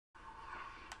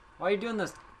Why are you doing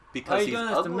this? Because Why are you he's doing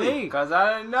this ugly. to me? Because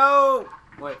I didn't know.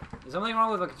 Wait, is something wrong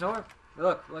with my controller?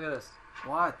 Look at this.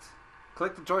 What?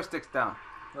 Click the joysticks down.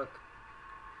 Look.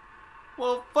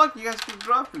 Well, fuck, you guys keep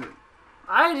dropping it.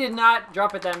 I did not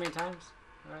drop it that many times.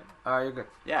 Alright. Alright, you're good.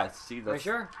 Yeah, see, Are you that's,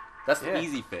 sure? that's the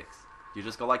easy fix. You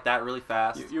just go like that really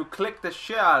fast. You click the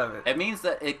shit out of it. It means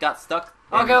that it got stuck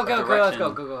in Okay, a let's go, direction.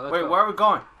 let's Wait, go. where are we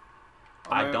going?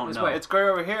 I don't this know. way. It's great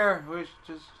over here. We should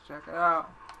just check it out.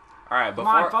 Alright, Come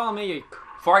on, before follow me, you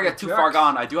I get too far jerks.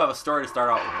 gone, I do have a story to start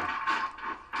out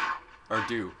with. Or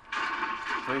do.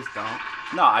 Please don't.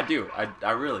 No, I do.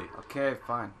 I really. Okay,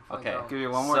 fine. Okay. I'll give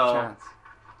you one more So- chance.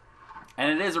 And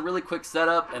it is a really quick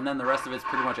setup, and then the rest of it's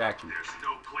pretty much action.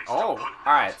 Oh.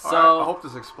 Alright, so... Alright, I hope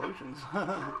there's explosions.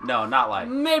 No, not like...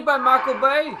 Made by Michael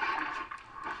Bay.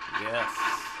 Yes.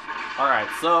 Alright,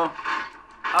 so...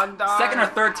 Undying. Second or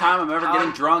third time I'm ever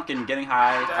getting drunk and getting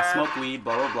high. I Dead. smoke weed,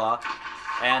 blah, blah, blah.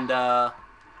 And,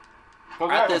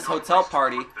 we're at this hotel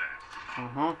party,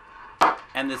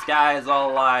 and this guy is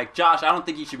all like, Josh, I don't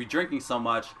think you should be drinking so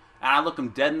much. And I look him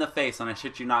dead in the face, and I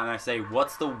shit you not, and I say,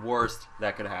 what's the worst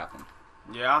that could happen?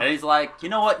 Yeah. And he's like, you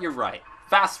know what, you're right.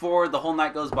 Fast forward, the whole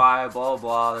night goes by, blah, blah,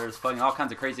 blah. There's fucking all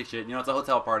kinds of crazy shit. You know, it's a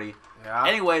hotel party. Yeah.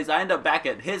 Anyways, I end up back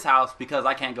at his house because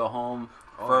I can't go home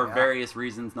for yeah. various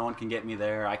reasons. No one can get me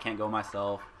there. I can't go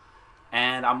myself.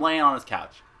 And I'm laying on his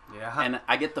couch. Yeah. And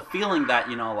I get the feeling that,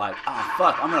 you know, like, oh,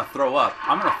 fuck, I'm going to throw up.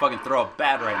 I'm going to fucking throw up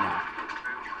bad right now.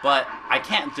 But I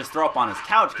can't just throw up on his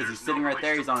couch because he's sitting right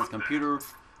there. He's on his computer.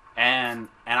 And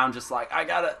I'm just like, I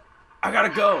gotta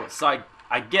go. So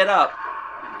I get up.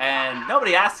 And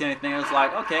nobody asked anything. It was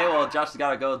like, okay, well, Josh has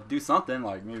got to go do something.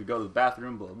 Like, maybe go to the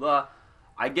bathroom, blah, blah.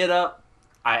 I get up.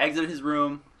 I exit his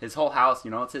room. His whole house.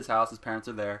 You know, it's his house. His parents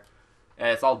are there. And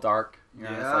it's all dark. You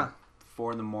know, It's like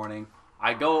 4 in the morning.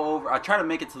 I go over. I try to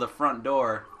make it to the front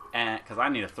door, and because I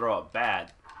need to throw up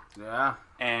bad. Yeah.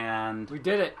 And We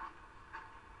did it.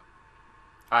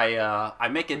 I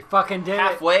make We it fucking did it.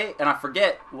 halfway, and I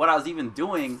forget what I was even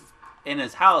doing in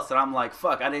his house, and I'm like,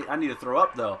 fuck, I need to throw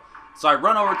up though. So I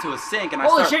run over to his sink, and I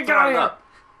Holy start shit, get out of throwing here. up.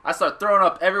 I start throwing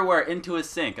up everywhere into his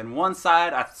sink. And one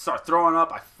side, I start throwing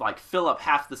up. I like fill up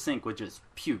half the sink with just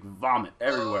puke, vomit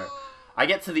everywhere. I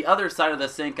get to the other side of the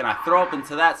sink, and I throw up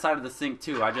into that side of the sink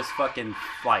too. I just fucking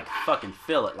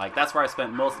fill it. Like that's where I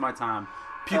spent most of my time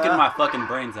puking my fucking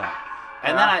brains out.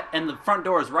 And then and the front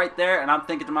door is right there, and I'm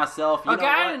thinking to myself, you Okay, know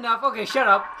I what? had enough. Okay, shut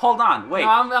up. Hold on, wait. No,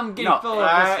 I'm getting filled with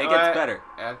this. It gets better.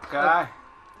 Okay.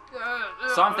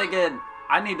 So I'm thinking,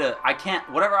 I can't,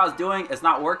 whatever I was doing is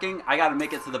not working. I got to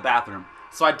make it to the bathroom.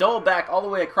 So I dove back all the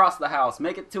way across the house,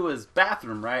 make it to his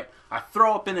bathroom, right? I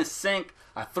throw up in his sink.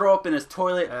 I throw up in his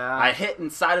toilet. Yeah. I hit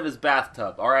inside of his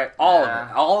bathtub, all right? All of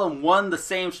it. All in one, the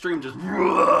same stream, just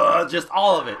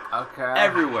all of it. Okay.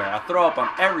 Everywhere. I throw up on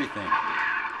everything.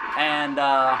 And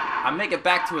I make it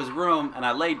back to his room, and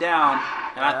I lay down,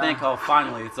 and I think, oh,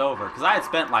 finally, it's over. Because I had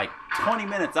spent like 20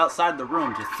 minutes outside the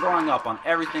room just throwing up on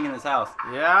everything in his house.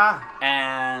 Yeah.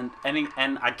 And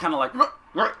I kind of like,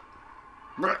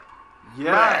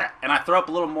 Yeah. and I throw up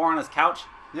a little more on his couch.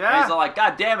 Yeah. And he's all like,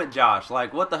 God damn it, Josh.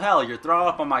 Like, what the hell? You're throwing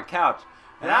up on my couch.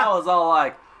 And Yeah. I was all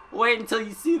like, wait until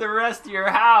you see the rest of your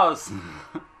house.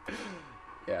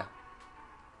 Yeah.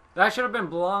 That should have been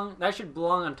belong. That should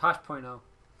belong on Tosh.0.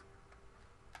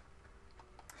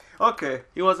 Okay.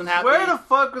 He wasn't happy. Where the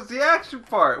fuck was the action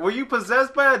part? Were you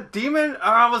possessed by a demon? Or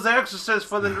I was an exorcist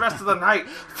for the rest of the night?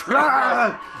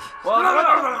 Well, What the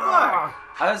fuck?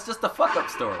 that was just a fuck-up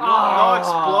story. No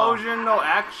explosion, no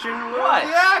action. Where What?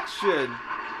 was the action?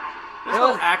 There's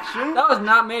no action. That was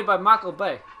not made by Michael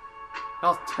Bay. That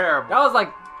was terrible. That was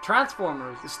like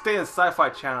Transformers. You stay in Sci-Fi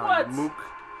Channel, What? you mook.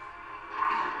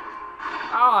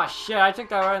 Oh shit! I took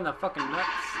that right in the fucking nuts.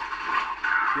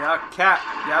 You're a cat.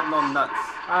 You have no nuts.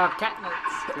 I have cat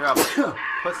nuts. You're a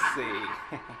pussy.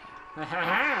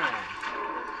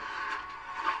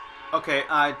 Okay,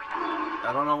 I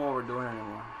don't know what we're doing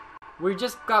anymore. We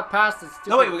just got past the stupid...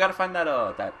 No, wait, we gotta find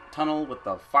that tunnel with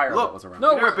the fire Look. that was around.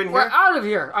 No, We've never been we're here. out of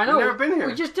here. I know. We've never been here.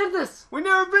 We just did this. We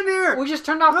never been here. We just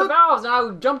turned off the Look. valves and I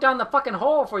jumped down the fucking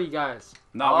hole for you guys.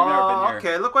 No, we've never been here.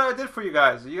 Okay, look what I did for you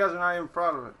guys. You guys are not even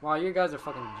proud of it. Wow, you guys are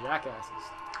fucking jackasses.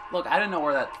 Look, I didn't know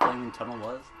where that flaming tunnel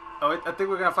was. Oh, I think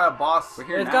we're gonna fight a boss. We're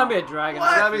here It's now. gonna be a dragon.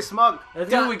 It's gotta be smug. It's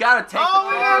Dude, gonna... we gotta take Oh,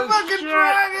 the we got a Oh, fucking shit.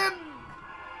 dragon!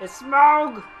 It's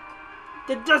Smog!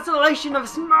 The desolation of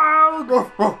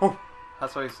Smog!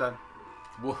 That's what he said.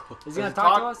 Whoa. Is he gonna he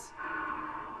talk to talk? us?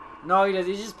 No, he does.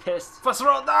 He's just pissed. First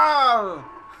roll down!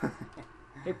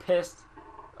 He pissed.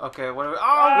 Okay, what are we... We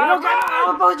Oh, don't got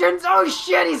all potions! Oh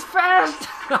shit, he's fast!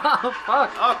 Oh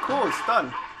fuck. Oh, cool, it's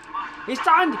done. He's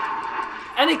stunned!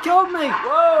 And he killed me!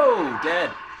 Whoa, dead.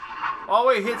 Oh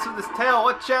wait, hits with his tail.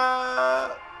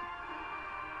 Watcha!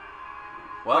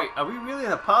 Well, Wait, are we really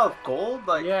in a pile of gold?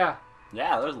 Like, Yeah.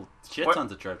 yeah, there's shit What?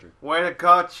 tons of treasure. way to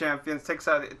go, champions!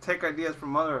 Take ideas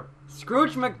from other.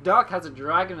 Scrooge McDuck has a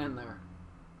dragon in there.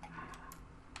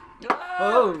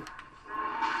 Oh.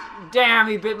 Damn,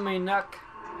 he bit my neck.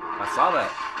 I saw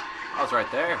that. I was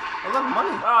right there. I love money.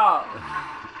 Oh.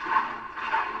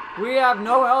 We have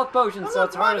no health potions, I so love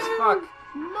it's hard as money. fuck.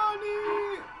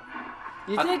 Money.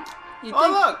 You think? You Oh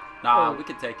think? look! Nah, Oh. we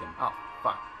could take him. Oh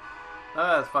fuck!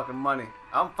 That's fucking money.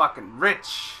 I'm fucking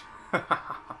rich.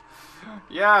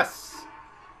 Yes.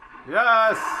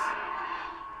 Yes.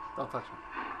 Don't touch me.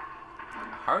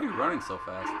 How are you running so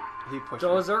fast? He pushed me.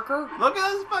 Dozekar? Look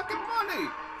at this fucking money.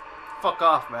 Fuck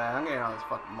off, man. I'm getting all this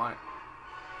fucking money.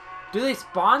 Do they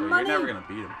spawn So money? you're never gonna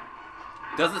beat him.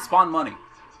 Does it spawn money?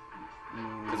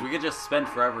 Because we could just spend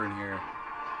forever in here,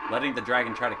 letting the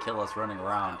dragon try to kill us running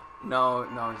around. No,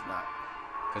 no, he's not.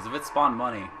 Because if it spawned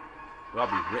money, we'll all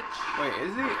be rich. Wait,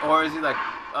 is he? Or is he like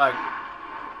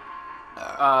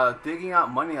digging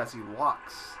out money as he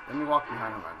walks? Let me walk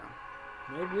behind him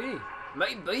right Maybe.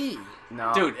 Maybe.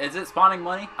 now. No. Dude, is it spawning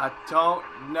money? I don't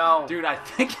know. Dude, I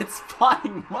think it's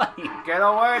spawning money. Get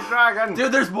away, dragon.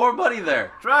 Dude, there's more money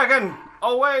there. Dragon.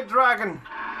 Away, dragon.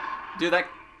 Dude,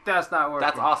 That's not working.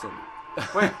 that's awesome.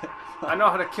 Wait, I know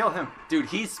how to kill him. Dude,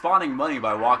 he's spawning money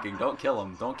by walking. Don't kill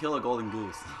him. Don't kill a golden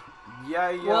goose. Yeah,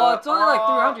 yeah. Well, it's only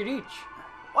like 300 each.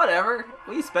 Whatever.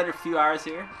 We spend a few hours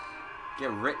here.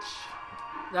 Get rich.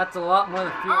 That's a lot more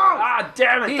than 300. Ah,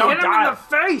 damn it. He Don't hit him die. in the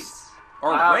face.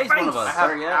 Or I raise have- one of us. I have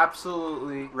Better yet,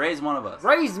 absolutely. raise one of us.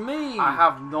 Raise me. I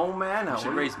have no mana. You should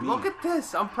What- raise me. Look at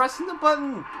this. I'm pressing the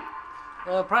button.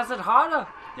 Press it harder.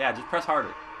 Yeah, just press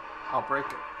harder. I'll break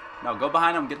it. No, go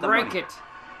behind him. Get the Break money. it.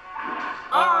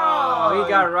 Oh, he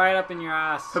got right up in your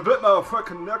ass. I bit my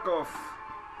fucking neck off.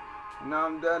 Now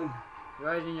I'm done.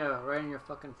 Right in your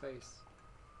fucking face.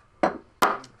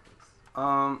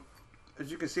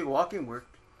 As you can see, walking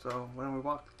worked. So when we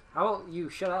walk. How about you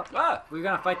shut up? Ah, We're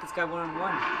gonna fight this guy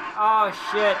one-on-one. Oh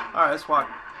shit. All right, let's walk.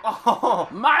 Oh,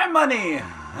 my money.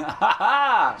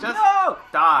 Just- no.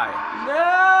 die.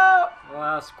 No. Well,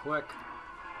 that was quick.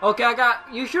 Okay, I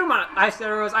got you. Shoot him on ice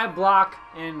arrows. I block,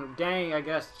 and Danny, I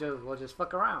guess, we'll just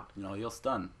fuck around. You know, you'll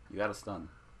stun. You gotta stun.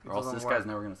 It Or else doesn't this work. guy's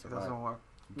never gonna It survive. doesn't work.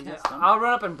 You Yeah, can't stun. I'll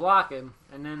run up and block him,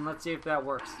 and then let's see if that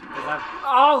works. 'Cause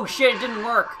oh shit, it didn't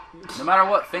work. No matter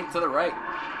what, think to the right.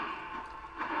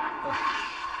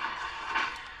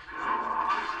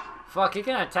 Fuck, he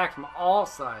can attack from all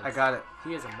sides. I got it.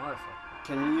 He is a motherfucker.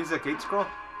 Can you use a gate scroll?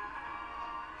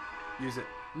 Use it.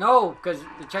 No, because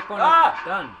the checkpoint Ah! is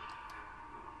done.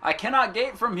 I cannot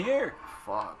gate from here.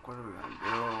 Fuck. What are we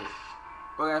gonna do?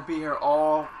 We're gonna be here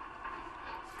all.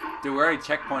 Dude, we're already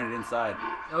checkpointed inside.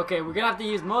 Okay, we're gonna have to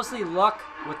use mostly luck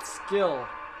with skill.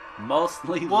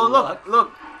 Mostly Well, luck.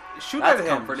 look. Shoot That's at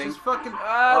him. comforting. Just fucking.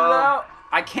 No.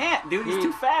 I can't, dude. He's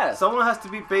too fast. Someone has to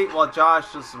be bait while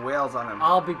Josh just wails on him.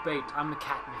 I'll be bait. I'm the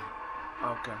cat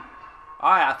man. Okay.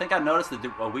 Alright, I think I noticed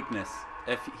a weakness.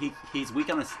 If he's weak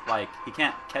on his, like, he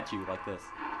can't catch you like this.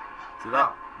 See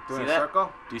that? Doing See a that?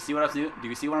 circle? Do you see what I'm doing? Do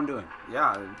you see what I'm doing?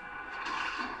 Yeah.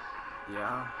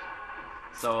 Yeah.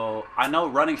 So I know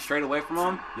running straight away from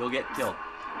him, you'll get killed.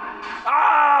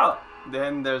 Ah!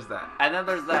 Then there's that. And then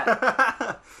there's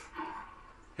that.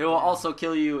 He will also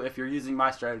kill you if you're using my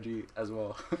strategy as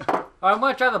well. I'm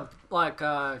gonna try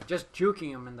the just juking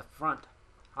him in the front.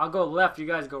 I'll go left. You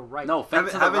guys go right. No,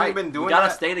 fence to the Haven't you right. been doing we gotta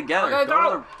that? stay together. Okay,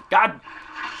 go. to the- God,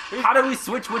 how did we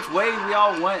switch which way we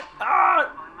all went?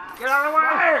 Ah! Get out of the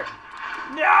way!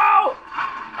 No!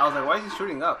 I was like, why is he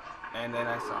shooting up? And then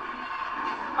I saw.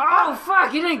 Oh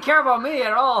fuck! You didn't care about me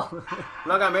at all.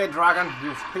 Look at me, dragon.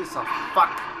 You piece of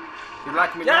fuck. You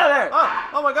like me? Get out of there!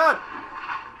 Oh my god.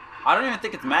 I don't even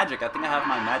think it's magic. I think I have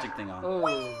my magic thing on.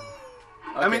 Oh.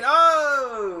 I mean,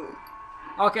 oh.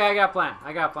 Okay, I got a plan.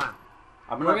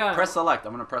 I'm we're gonna gonna- press select.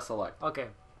 I'm gonna press select. Okay.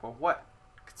 For what?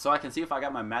 So I can see if I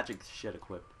got my magic shit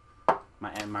equipped. My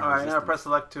All right, resistance. now press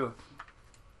select too.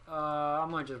 I'm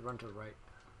gonna just run to the right.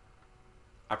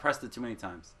 I pressed it too many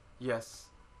times. Yes.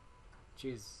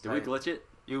 Jeez. Did we glitch it?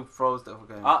 You froze the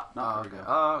okay. Ah, no, Oh, there we okay. go.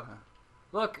 Oh, okay.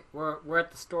 Look, we're at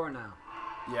the store now.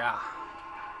 Yeah.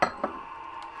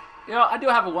 You know, I do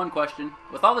have one question.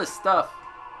 With all this stuff,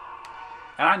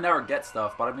 and I never get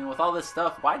stuff, but I mean, with all this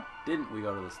stuff, why didn't we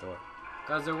go to the store?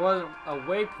 Cause there wasn't a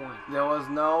waypoint. There was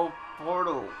no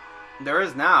portal. There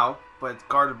is now, but it's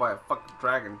guarded by a fucking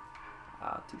dragon.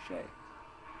 Ah, touche.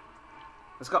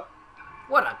 Let's go.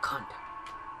 What a cunt.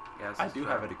 Yes, I do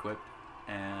have it equipped,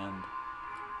 and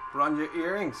Put on your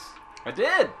earrings. I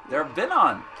did. They're been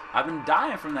on. I've been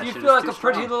dying from that Do you shit. feel It's like a too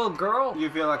pretty strong. little girl? You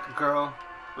feel like a girl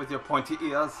with your pointy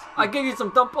ears. I give you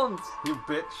some tampons. You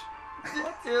bitch.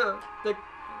 Yeah.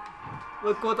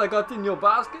 Look what I got in your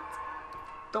basket.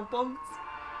 Tampons.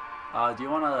 Do you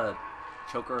want a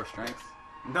choker of strength?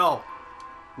 No.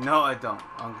 No, I don't.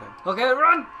 I'm good. Okay,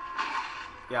 run!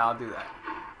 Yeah, I'll do that.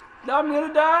 I'm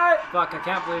gonna die. Fuck, I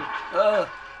can't believe. Oh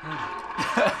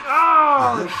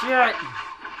Oh, shit!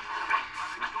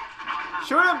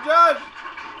 Shoot him, Judge!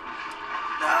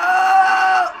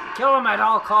 no! Kill him at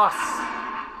all costs.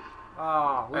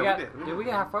 Oh, Hey, we did. Did we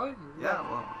get halfway? Yeah,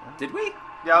 well. Yeah. Did we?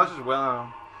 Yeah, I was just willing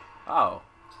him. Oh.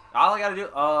 All I gotta do.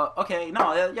 Okay.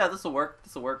 No. Yeah. This will work.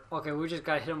 This will work. Okay, we just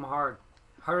gotta hit him hard.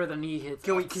 Harder than he hits.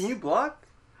 Can us. you block?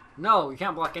 No, you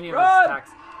can't block any of Run! his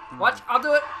attacks. Watch, I'll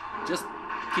do it. Just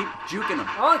keep juking him.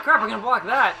 Holy crap, I can block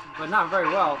that, but not very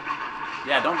well.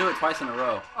 Yeah. Don't do it twice in a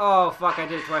row. Oh, fuck, I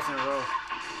did it twice in a row.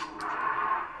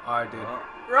 I did.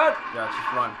 Run! Yeah,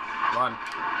 just run. Run.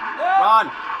 No!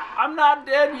 Run! I'm not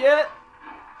dead yet.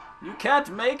 You can't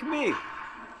make me.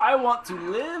 I want to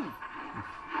live.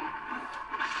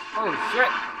 Oh, shit.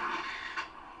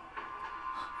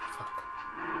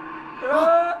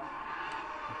 Ah!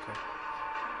 Okay.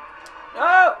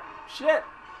 Oh shit!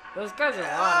 This guy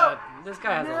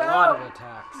has a lot of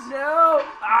attacks. No!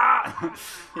 Ah!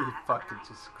 He fucking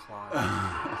just clawed.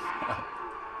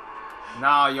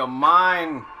 Now you're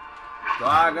mine,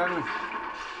 dragon.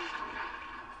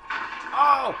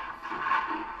 Oh!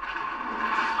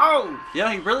 Oh! You know,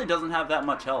 he really doesn't have that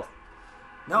much health.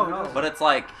 No. But it's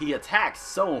like, he attacks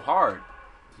so hard.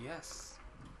 Yes.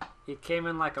 He came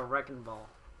in like a wrecking ball.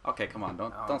 Okay, come on,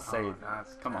 don't say.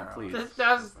 Come on, please.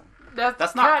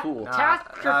 That's not cool.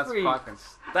 That's Catastrophe. fucking...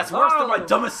 That's worse than my Oh.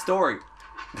 dumbest story.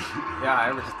 Yeah, I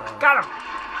ever started. Got him.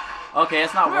 Okay,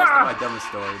 it's not worse than my dumbest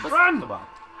story, but Run! come on.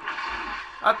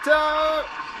 Attack!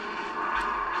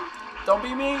 Don't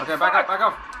be me. Okay, back up, back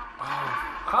up.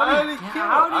 How did he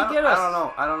get us?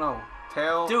 I don't know.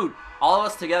 Tail. Dude, all of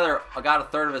us together got a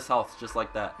third of his health, just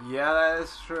like that. Yeah, that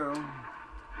is true.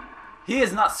 He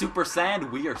is not Super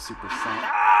Saiyan, we are Super Saiyan.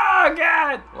 Oh,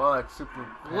 God! Well, like super.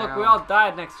 Look, we all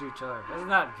died next to each other. Isn't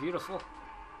that beautiful?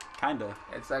 Kinda.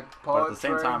 It's like But poetry. at the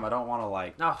same time, I don't want to,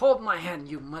 like, Now hold my hand,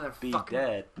 you be motherfucker.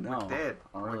 dead. No. We're dead.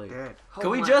 Not We're really. dead. Hold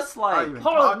Can we my- just, Not like... even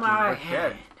Hold talking, my we're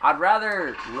hand. dead. I'd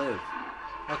rather live.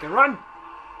 Okay, run.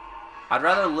 I'd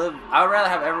rather live. I would rather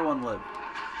have everyone live.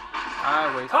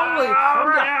 I wait. Holy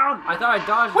I'm crap. down. I thought I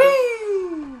dodged it.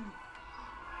 Whee!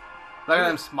 Look at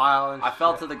them smile and I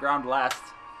fell to shit. the ground last.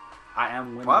 I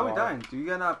am winning. Why are we all. dying?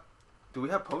 Do we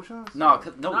have potions? No,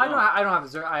 'cause- no, No, I don't have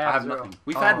zero. I I have zero. nothing.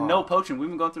 We've had Oh. no potion. We've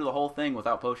been going through the whole thing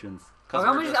without potions. 'Cause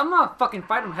Okay, we're I'm gonna fucking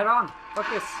fight him head on. Fuck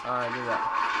this. Alright, do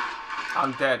that.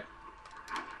 I'm dead.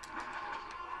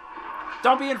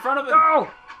 Don't be in front of him. Go!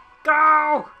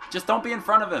 Go! Just don't be in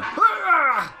front of him.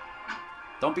 Ah!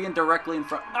 Don't be in directly in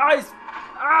front. Nice.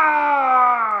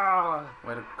 Ah!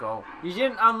 Way to go. You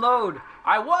didn't unload.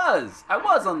 I was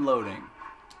unloading.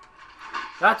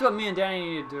 That's what me and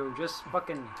Danny need to do. Just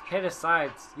fucking hit his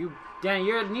sides. Danny,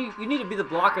 you need to be the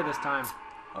blocker this time.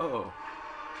 Oh,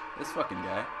 this fucking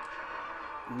guy.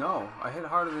 No, I hit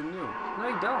harder than you. No,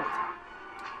 you don't.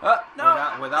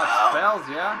 No. Without spells,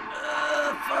 yeah?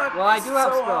 Fuck. Well, I this do is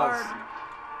have so spells. hard.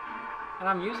 And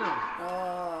I'm using them.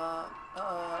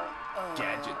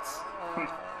 Gadgets.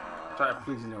 Try to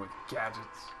please you with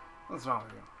gadgets. What's wrong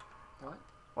with you? What?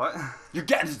 What? Your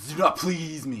gadgets do not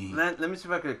please me. Let me see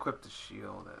if I can equip the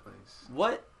shield at least.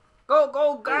 What?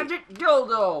 Go, gadget,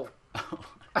 dildo.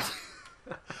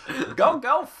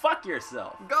 Go fuck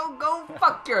yourself. Go,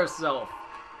 fuck yourself.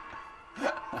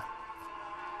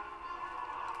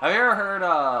 Have you ever heard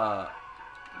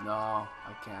No,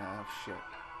 I can't have shit.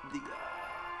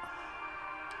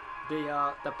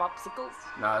 The popsicles.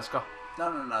 Nah, let's go.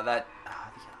 no that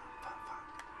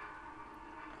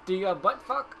The butt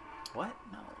fuck. what?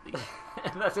 No.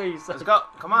 That's what you said. Let's go.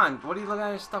 Come on. What are you looking at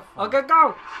your stuff for? Okay,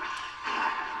 go.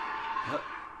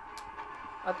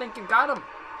 I think you got him.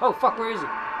 Oh fuck, where is he?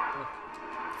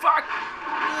 Fuck.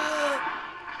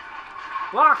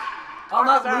 Block. I'll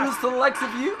not Block his lose ass. to the likes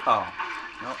of you. Oh.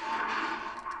 Nope.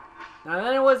 Now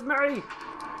then it was me.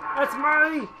 That's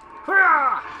me.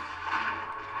 Hurrah!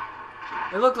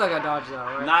 It looked like I dodged that,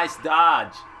 right? Nice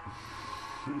dodge.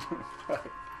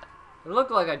 It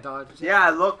looked like I dodged. Yeah,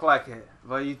 it looked like it,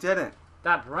 but you didn't.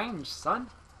 That range, son.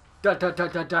 That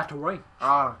range.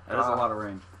 Oh, That is a lot of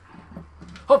range.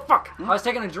 Oh fuck! I was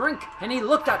taking a drink and he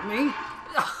looked at me.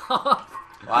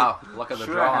 Wow, luck of the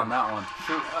Shoot draw him. on that one.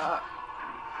 Shoot.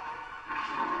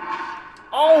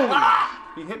 Oh!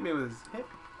 He hit me with his hip.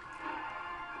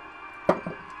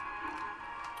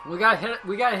 We gotta hit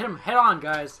him head on,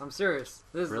 guys. I'm serious.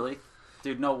 This is, Really?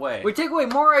 Dude, no way. we take away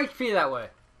more HP that way.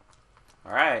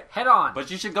 Alright. Head on. But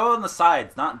you should go on the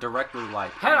sides, not directly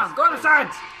like. Head on. Go to the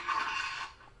sides.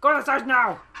 Go to the sides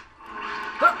now.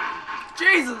 Go.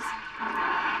 Jesus!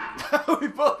 We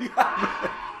both got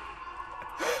it.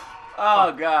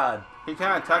 Oh, God. He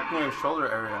can't attack near his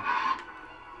shoulder area.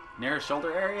 Near his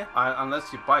shoulder area? Unless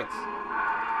he bites.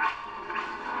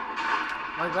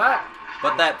 Like that.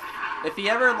 But that, if he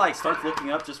ever, like, starts looking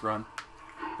up, just run.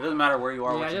 It doesn't matter where you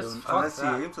are, Yeah, what you're just doing. fuck Unless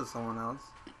that. he aims at someone else.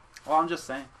 Well, I'm just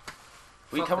saying.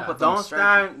 We Fuck come up that. with some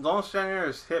strategy. Don't stand near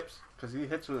his hips, because he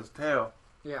hits with his tail.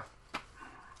 Yeah.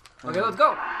 Okay, let's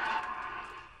go.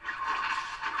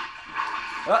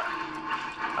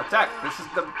 Attack! This is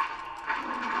the...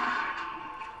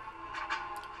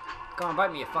 Come on,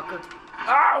 bite me, you fucker.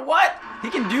 Ah, what? He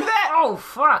can do that? Oh,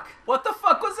 fuck. What the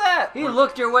fuck was that? He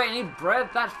looked your way and he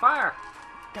breathed that fire.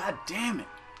 God damn it.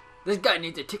 This guy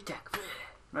needs a tic tac.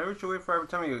 Maybe we should wait for every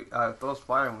time he throws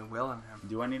fire and we wail on him.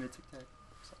 Do I need a tic tac?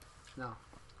 No.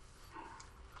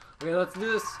 Okay, let's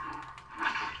do this.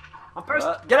 I'm first.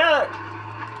 Get out!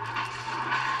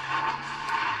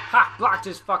 Ha! Blocked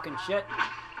his fucking shit.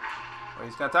 Wait,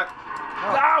 he's gonna attack.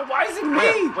 Ah, why is it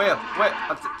me? Wait.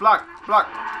 Block.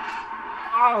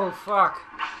 Oh, fuck.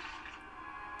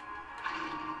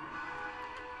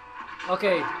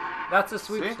 Okay, that's a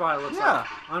sweet See? spot, it looks Yeah. like.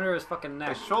 Under his fucking neck.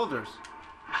 His shoulders.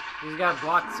 He's got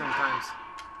blocked sometimes.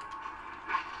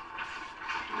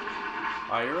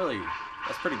 Oh, you really?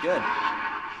 That's pretty good.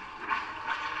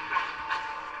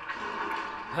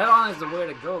 Head on is the way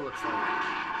to go, looks like.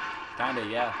 Kinda,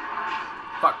 yeah.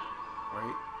 Fuck.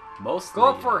 Wait. Mostly. Go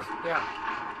up first, yeah.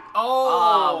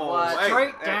 Oh, what? wait.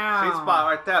 Straight Hey, down. sweet spot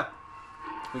right there.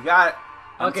 We got it.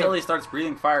 Until Okay. he starts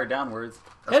breathing fire downwards.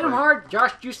 Hit him right. hard.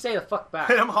 Josh, you stay the fuck back.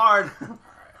 Hit him hard.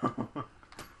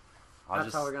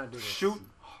 That's how we're gonna do this. Shoot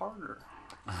harder.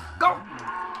 Go!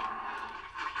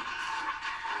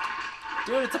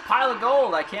 Dude, it's a pile of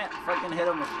gold. I can't fucking hit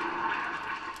him with...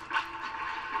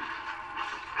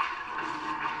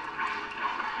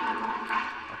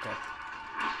 Okay.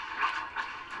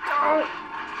 Go!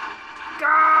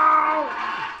 Go!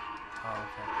 Oh,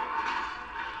 okay.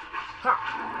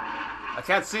 Ha! I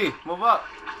can't see. Move up.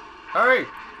 Hurry.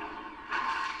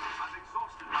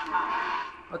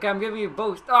 Okay, I'm giving you a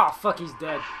boost. Oh, fuck, he's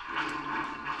dead.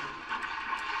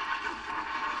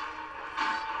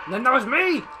 And then that was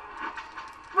me!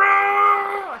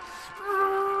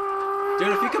 Dude,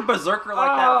 if you could berserker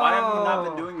like that, why have you not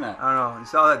been doing that? I don't know. You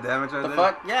saw that damage I The did?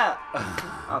 fuck? Yeah.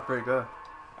 That was pretty good.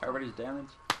 Everybody's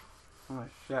damaged. Oh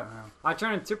shit, man. I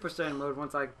turn in Super Saiyan mode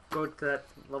once I go to that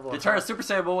level. You turn a Super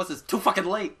Saiyan, but what's this? Too fucking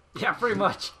late. Yeah, pretty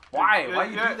much. Why? Why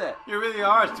you do that? You really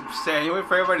are Super Saiyan. You wait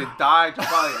for everybody to die to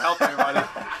probably help everybody.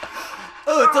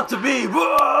 Oh, it's up to me.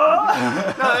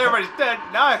 Now that everybody's dead,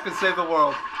 now I can save the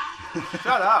world.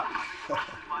 Shut up.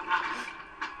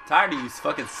 Tired of you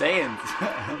fucking Saiyans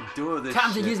doing this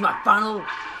Time shit. to use my final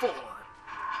form.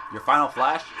 Your final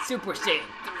flash? Super Saiyan 3.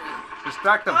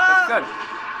 Distract them. That's good.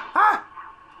 Ah!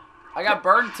 I got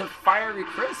burned to fiery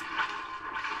crisp.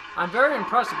 I'm very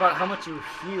impressed about how much you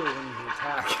heal when you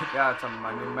attack. Yeah, it's on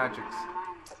my new magics.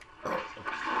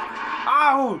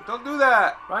 Ow! Don't do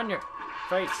that! Right in your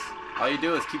face. All you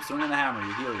do is keep swinging the hammer.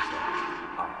 You heal yourself.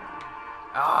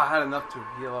 Ah, I had enough to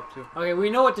heal up to. Okay, we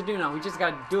know what to do now. We just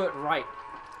gotta do it right.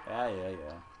 Yeah.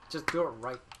 Just do it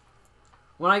right.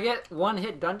 When I get one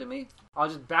hit done to me, I'll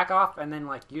just back off and then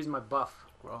like use my buff.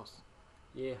 Gross.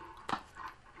 Yeah.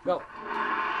 Go.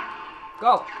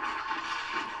 Go.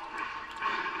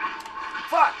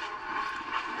 Fuck.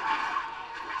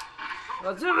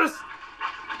 Let's do this.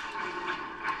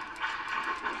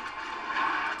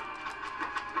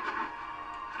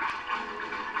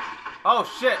 Oh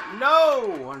shit!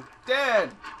 No! I'm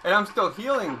dead! And I'm still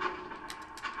healing.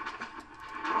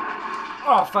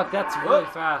 Oh fuck, that's really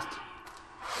fast.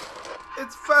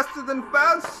 It's faster than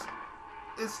fast.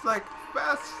 It's like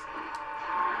fast.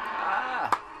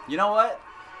 Ah. You know what?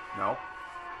 No.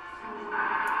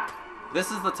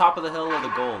 This is the top of the hill of the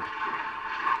gold.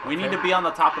 We need Okay. to be on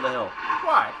the top of the hill.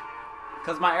 Why?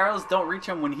 Because my arrows don't reach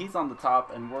him when he's on the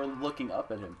top and we're looking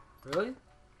up at him. Really?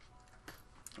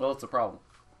 Well, it's a problem.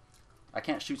 I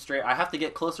can't shoot straight. I have to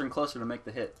get closer and closer to make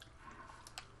the hit.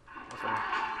 Okay.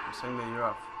 I'm saying that you're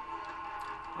up.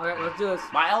 Okay, let's do this.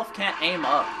 My elf can't aim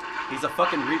up. He's a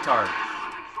fucking retard.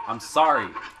 I'm sorry,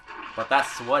 but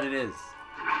that's what it is.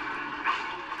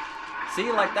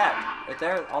 See, like that. Right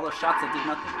there, all those shots that did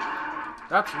nothing.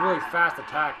 That's really fast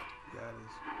attack. Yeah, it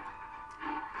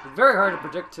is. It's very hard to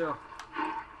predict too.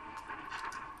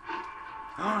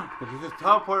 Look at this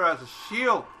teleporter as a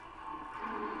shield.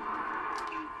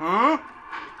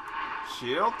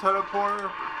 Shield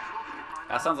teleporter?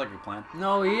 That sounds like a plan.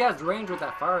 No, he has range with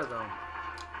that fire though.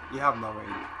 You have no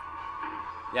range.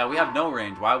 Yeah, we have no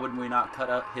range. Why wouldn't we not cut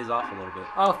up his off a little bit?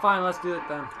 Oh, fine, let's do it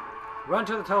then. Run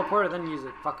to the teleporter, then use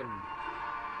it. Fucking.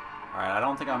 Alright, I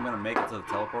don't think I'm gonna make it to the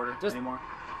teleporter anymore.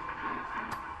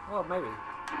 Well, maybe.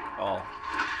 Oh.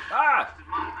 Ah!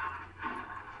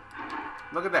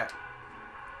 Look at that.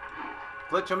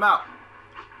 Glitch him out.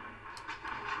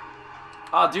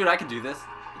 Oh, dude, I can do this.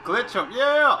 Glitch him.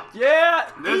 Yeah. Yeah!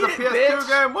 There's a eat it, PS2 bitch.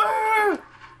 game. Woo!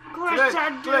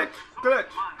 Glitch, Glitch.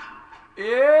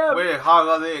 Yeah! Wait, how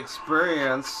about the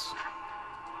experience?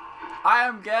 I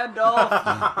am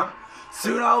Gandalf.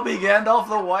 Soon I'll be Gandalf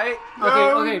the White.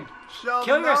 Okay. Shove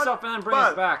Kill not yourself and then bring us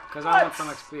butt. back, because I want some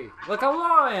XP. Look how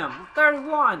low I am.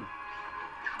 31.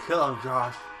 Kill him,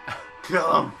 Josh.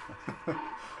 Kill him.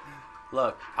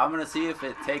 Look, I'm gonna see if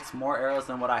it takes more arrows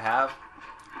than what I have.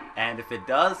 And if it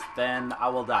does, then I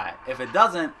will die. If it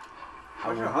doesn't, I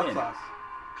Where's will your hot win. sauce?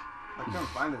 I can't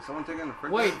find it. Someone take it in the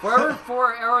fridge. Wait, for every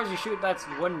 4 arrows you shoot, that's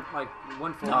one for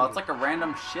No, it's like a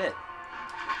random shit.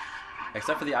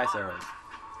 Except for the ice arrows.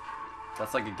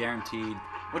 That's like a guaranteed.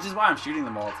 Which is why I'm shooting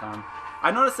them all the time.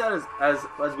 I noticed that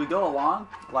as we go along,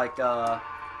 like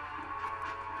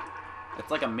it's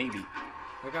like a maybe.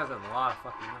 That guy's a lot of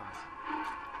fucking noise.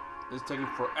 It's taking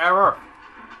forever.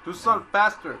 Do something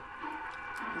faster.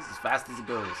 This is as fast as it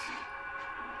goes.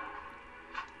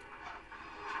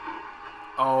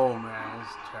 Oh man, this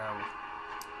is terrible.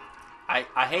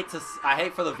 I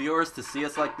hate for the viewers to see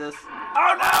us like this.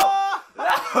 Oh no!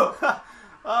 No!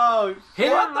 Oh, He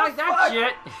What didn't the like that fuck?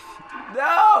 shit.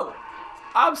 No!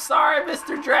 I'm sorry,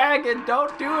 Mr. Dragon.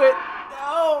 Don't do it.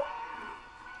 No.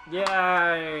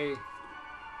 Yay.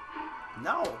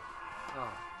 no. Oh.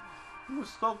 You were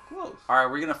so close. All right,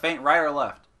 we're gonna feint right or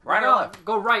left. Right or left?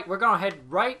 Go right. We're gonna head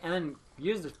right and then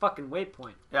use the fucking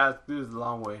waypoint. Yeah, let's do this the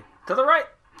long way. To the right.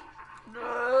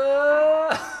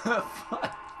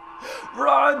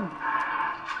 Run!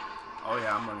 Oh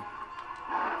yeah, I'm running.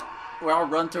 We all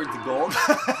run towards the gold.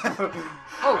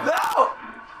 Oh. No!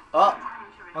 Oh,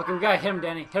 Okay, we gotta hit him,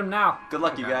 Danny. Hit him now. good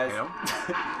luck, you Okay, guys. hit him.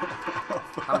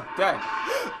 I'm dead.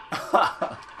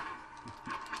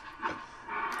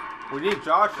 We need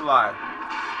Josh alive.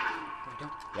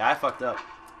 Yeah, I fucked up.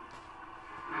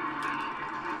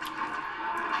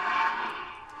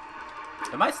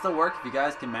 It might still work if you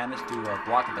guys can manage to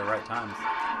block at the right times.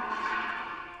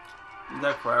 It's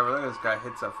like forever. Look at this guy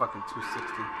hits that fucking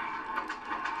 260.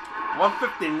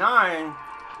 159?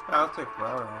 That'll take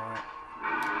forever, alright.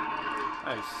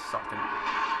 That is sucking.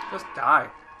 Just die.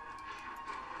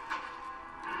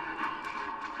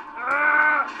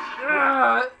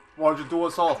 Why don't you do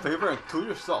us all a favor and kill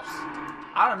yourselves?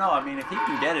 I don't know. I mean, if he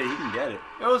can get it, he can get it.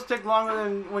 It always take longer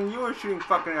than when you were shooting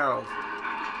fucking arrows.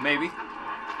 Maybe.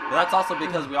 But that's also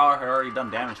because we all had already done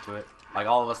damage to it. Like,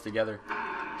 all of us together.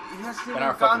 He hasn't And even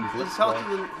our gotten fucking his blitz health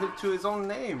play. to his own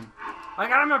name. I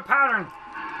got him a pattern.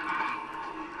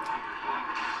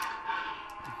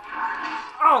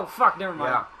 Oh, fuck. Never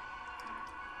mind. Yeah.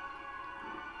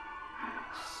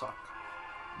 Suck.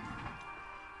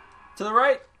 To the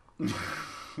right.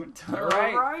 To the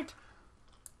right. Right.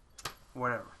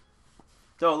 Whatever.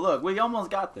 So, look, we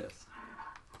almost got this.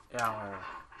 Yeah, whatever.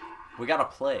 We got to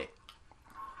play.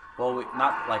 Well,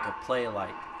 not like a play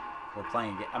like we're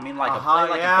playing a game. I mean like a play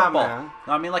like yeah, in football. man.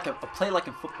 No, I mean like a play like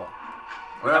in football.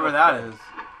 We Whatever have a that play. is.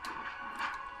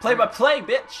 Play by play,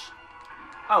 bitch.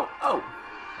 Oh.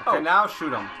 Okay, Oh. now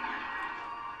shoot him.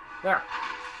 There.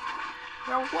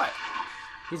 Now what?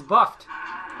 He's buffed.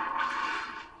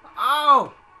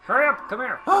 Oh! Hurry up. Come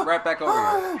here. Right back over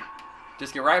here.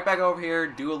 Just get right back over here.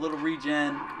 Do a little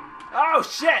regen. Oh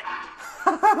shit!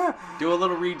 Do a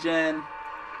little regen.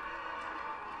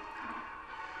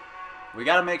 We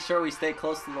gotta make sure we stay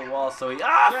close to the wall so he.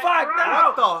 Ah, Get fuck! right. No!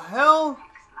 What the hell?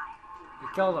 You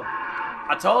killed him.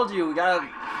 I told you we gotta.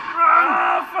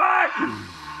 Ah, fuck!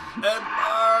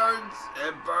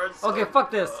 It burns. So Okay, fuck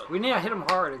this. good. We need to hit him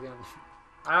hard again.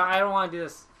 I don't want to do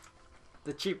this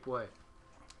the cheap way.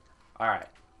 All right.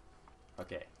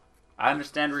 Okay. I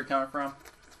understand where you're coming from.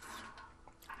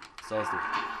 So let's do it.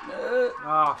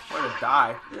 Oh, Way to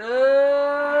die.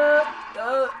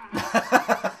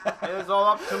 It's all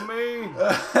up to me.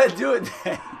 Do it,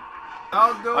 Dan.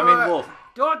 I'll do it. I mean, Wolf.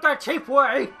 do it the cheap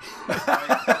way.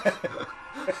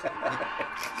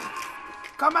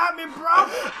 Come at me, bro.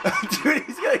 Dude,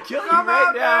 he's gonna kill you Come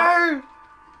right now. at me.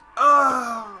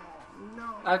 Oh,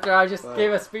 no. After I just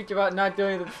gave a speech about not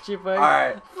doing the cheap way. All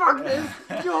right. Fuck this.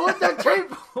 Do it the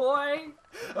cheap way.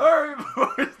 Hurry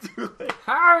before it's too late.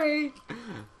 Hurry.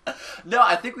 No,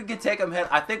 I think we can take him head.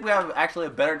 I think we have actually a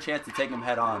better chance to take him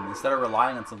head on instead of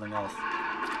relying on something else.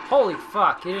 Holy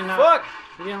fuck! You didn't. Fuck!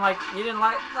 You didn't like. You didn't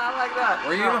like. Not like that.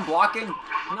 Were you No. even blocking?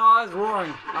 No, I was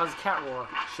roaring. I was cat roar.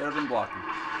 Should have been blocking.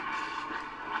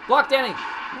 Block, Danny.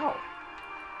 No.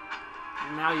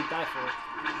 Now you die for it.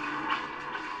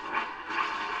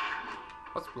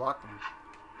 What's blocking?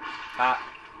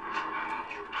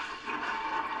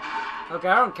 Okay,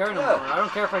 I don't care no Yeah. more. I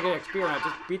don't care if I get XP or not.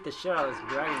 Just beat the shit out of this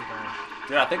dragon thing.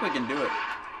 Dude, I think we can do it.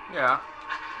 Yeah.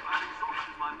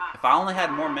 If I only had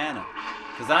more mana.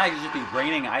 Because then I could just be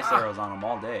raining ice arrows on him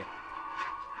all day.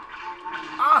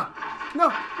 Ah! No!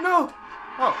 No!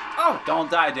 Oh! Oh! Don't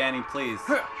die, Danny, please.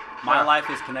 My Yeah. life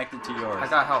is connected to yours. I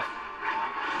got help.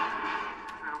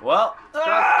 Well,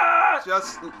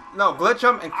 Just no, glitch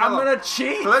him and kill I'm him. gonna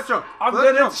cheat. Glitch him. I'm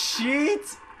Glitch gonna him.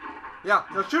 cheat. Yeah,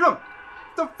 no, shoot him.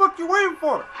 What the fuck you waiting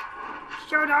for?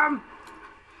 Shoot him!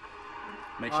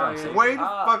 Make sure I'm safe. Way to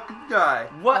fucking die.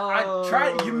 What? I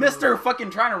tried. You missed her fucking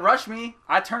trying to rush me.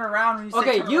 I turn around and you say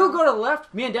Okay, turn you around. go to the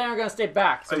left. Me and Danny are gonna stay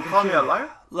back. So Are we you can calling me kill a you. liar?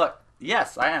 Look,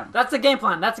 yes, I am. That's the game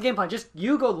plan. That's the game plan. Just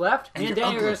you go left. And Me and you're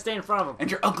Danny are ugly. gonna stay in front of him.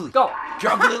 And you're ugly. Go.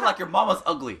 You're ugly like your mama's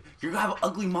ugly. You're gonna have an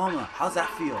ugly mama. How's that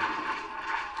feel?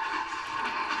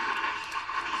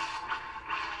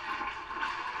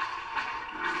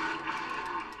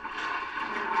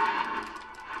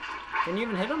 Can you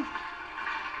even hit him?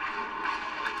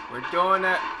 We're doing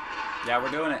it. Yeah,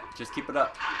 we're doing it. Just keep it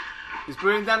up. He's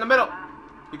bleeding down the middle.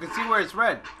 You can see where it's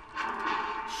red.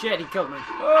 Shit, he killed me.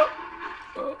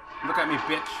 Look at me,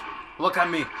 bitch. Look at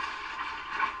me.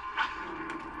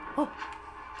 Oh.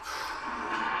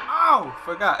 Ow!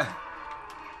 Forgot.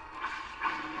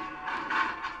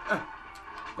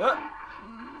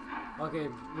 Okay,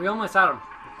 we almost had him.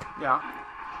 Yeah.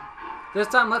 This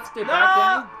time, let's stay back,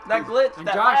 Danny. That glitch. And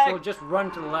that Josh lag. will just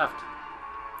run to the left.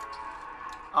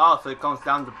 Oh, so it comes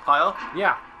down the pile?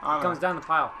 Yeah, Okay. it comes down the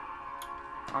pile.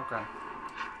 Okay.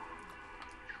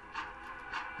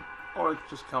 Or it's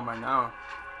just come right now.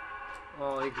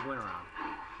 Well, he could win around.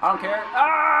 I don't care.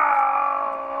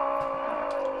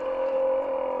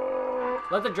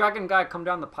 Let the dragon guy come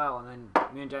down the pile, and then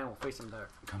me and Danny will face him there.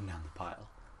 Come down the pile.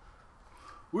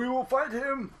 We will fight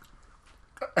him.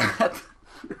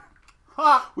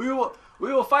 Ha! We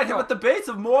will fight him at the base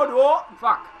of Mordor.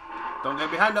 Fuck. Don't get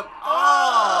behind him.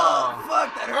 Oh,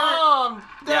 fuck, that hurt. Oh,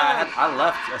 Yeah, I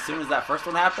left as soon as that first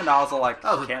one happened. I was like,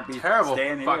 That was a can't be terrible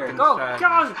staying here. fucking- Go, Dragon.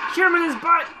 kill him, shoot him in his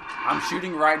butt. I'm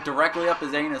shooting right directly up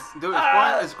his anus. Dude,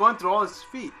 Ah! it's going through all his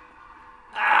feet.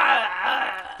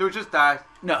 Ah! Dude, just die.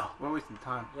 No. We're wasting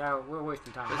time. Yeah, we're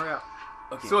wasting time. Hurry up.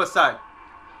 Okay. Suicide.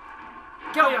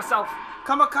 Kill yourself.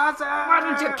 Kamikaze! Why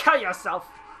didn't you kill yourself?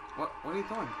 What are you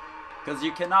doing? Because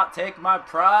you cannot take my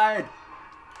pride.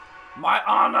 My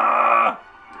honor.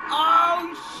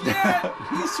 Oh, shit!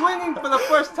 He's swinging for the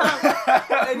first time.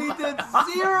 And he did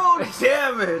 0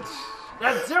 damage.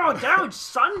 That's 0 damage,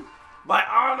 son. My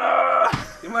honor.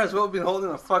 You might as well be holding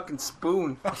a fucking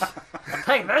spoon.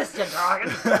 Take this, you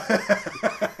dragon.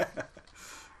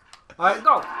 Alright,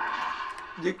 go.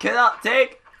 You cannot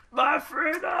take my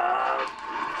freedom.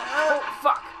 Oh,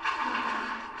 fuck.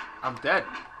 I'm dead.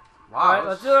 Wow. Alright,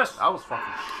 let's do this. That was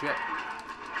fucking shit.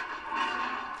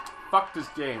 Fuck this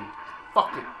game.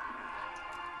 Fuck it.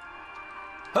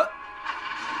 Huh.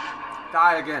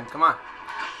 Die again. Come on.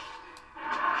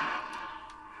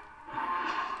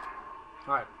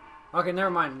 Alright. Okay, never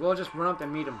mind. We'll just run up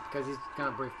and meet him because he's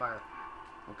gonna breathe fire.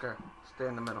 Okay. Stay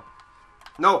in the middle.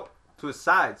 No. To his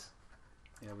sides.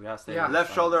 Yeah, we gotta stay. Yeah. on the Left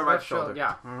side. shoulder, right Left shoulder, shoulder.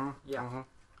 yeah. Mm-hmm. Yeah.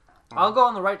 Mm-hmm. I'll go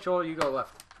on the right shoulder, you go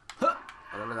left.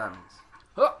 Whatever that means.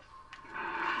 Huh.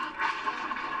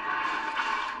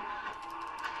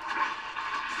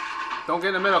 Don't get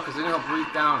in the middle because then he'll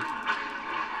breathe down.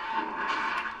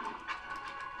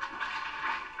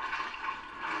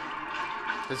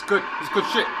 It's good. It's good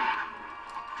shit.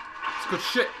 It's good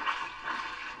shit.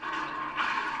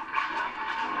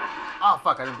 Oh,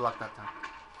 fuck. I didn't block that time.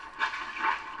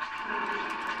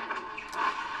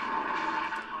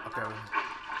 Okay.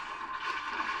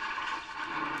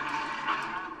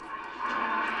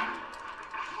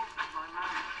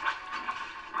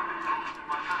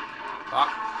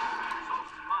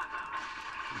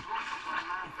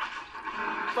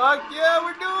 Fuck yeah,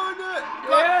 we're doing it!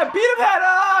 Yeah, beat him head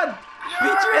on.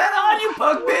 Beat your head on, you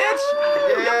punk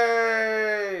bitch.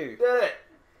 Yay! Did it!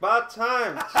 About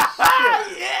time.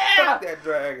 Yeah. Fuck that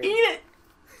dragon. Eat it.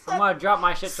 I'm gonna drop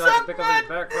my shit so I can pick up his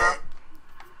bear crap.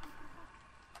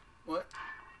 What?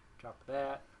 Drop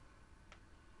that.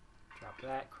 Drop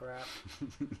that crap.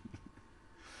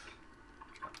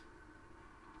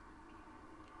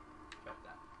 Drop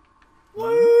that.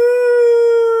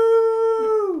 Woo!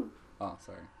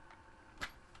 sorry.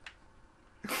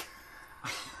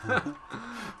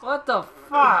 What the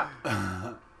fuck?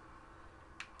 Man.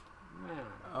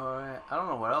 Alright, I don't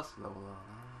know what else to level up.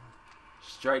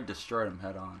 Straight destroyed him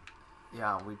head on.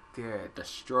 Yeah, we did.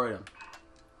 Destroyed him.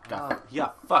 He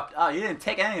got fucked up. He didn't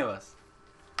take any of us.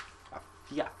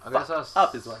 He got I guess fucked I'll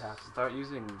up is what happened. start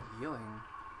using healing.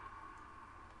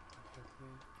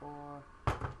 4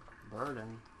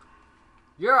 burden.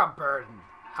 You're a burden.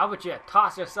 How about you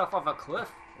toss yourself off a cliff?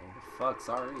 Oh, fuck,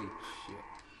 sorry. Shit.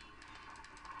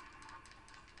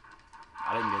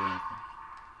 I didn't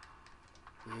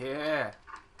get anything. Yeah.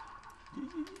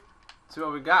 See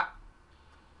what we got.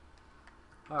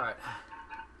 Alright.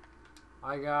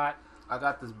 I got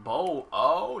this bow.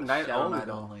 Oh, night Shadow only. Knight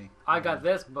only. I got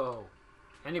this bow.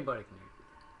 Anybody can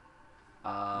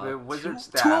use The wizard two,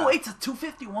 staff. 208 to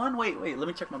 251? Wait, let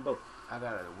me check my bow. I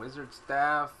got a wizard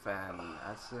staff, and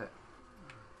that's it. it.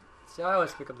 See, I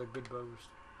always pick up the good bows.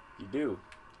 You do.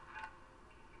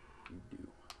 You do.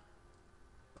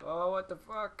 Oh, what the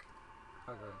fuck?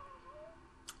 Okay.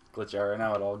 Glitch out right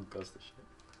now, it all goes to shit.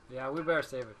 Yeah, we better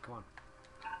save it. Come on.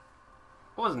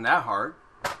 It wasn't that hard.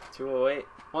 208.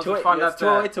 Once we found out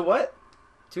 208 to what?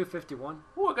 251.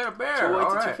 Oh, I got a bear. 208 to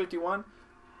All right. 251.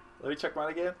 Let me check mine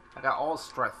again. I got all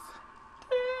strength.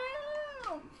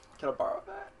 Damn. Can I borrow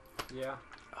that? Yeah.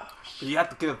 Oh, You have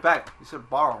to give it back. You said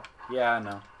borrow. Yeah, I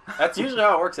know. That's usually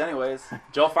how it works anyways.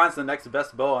 Joe finds the next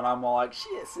best bow and I'm all like,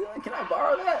 shit, Celine, can I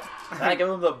borrow that? And I give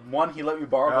him the one he let me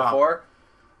borrow before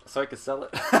so I could sell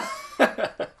it.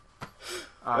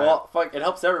 Well, fuck, it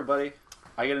helps everybody.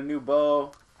 I get a new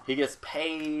bow. He gets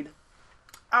paid.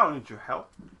 I don't need your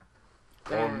help.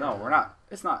 Well, no, we're not.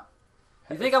 It's not.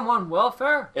 You think I'm on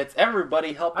welfare? It's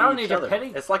everybody helping I don't each need your other.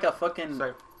 pity. It's like a fucking... It's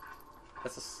like,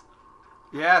 It's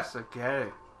a, yes, I get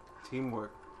it.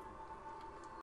 Teamwork.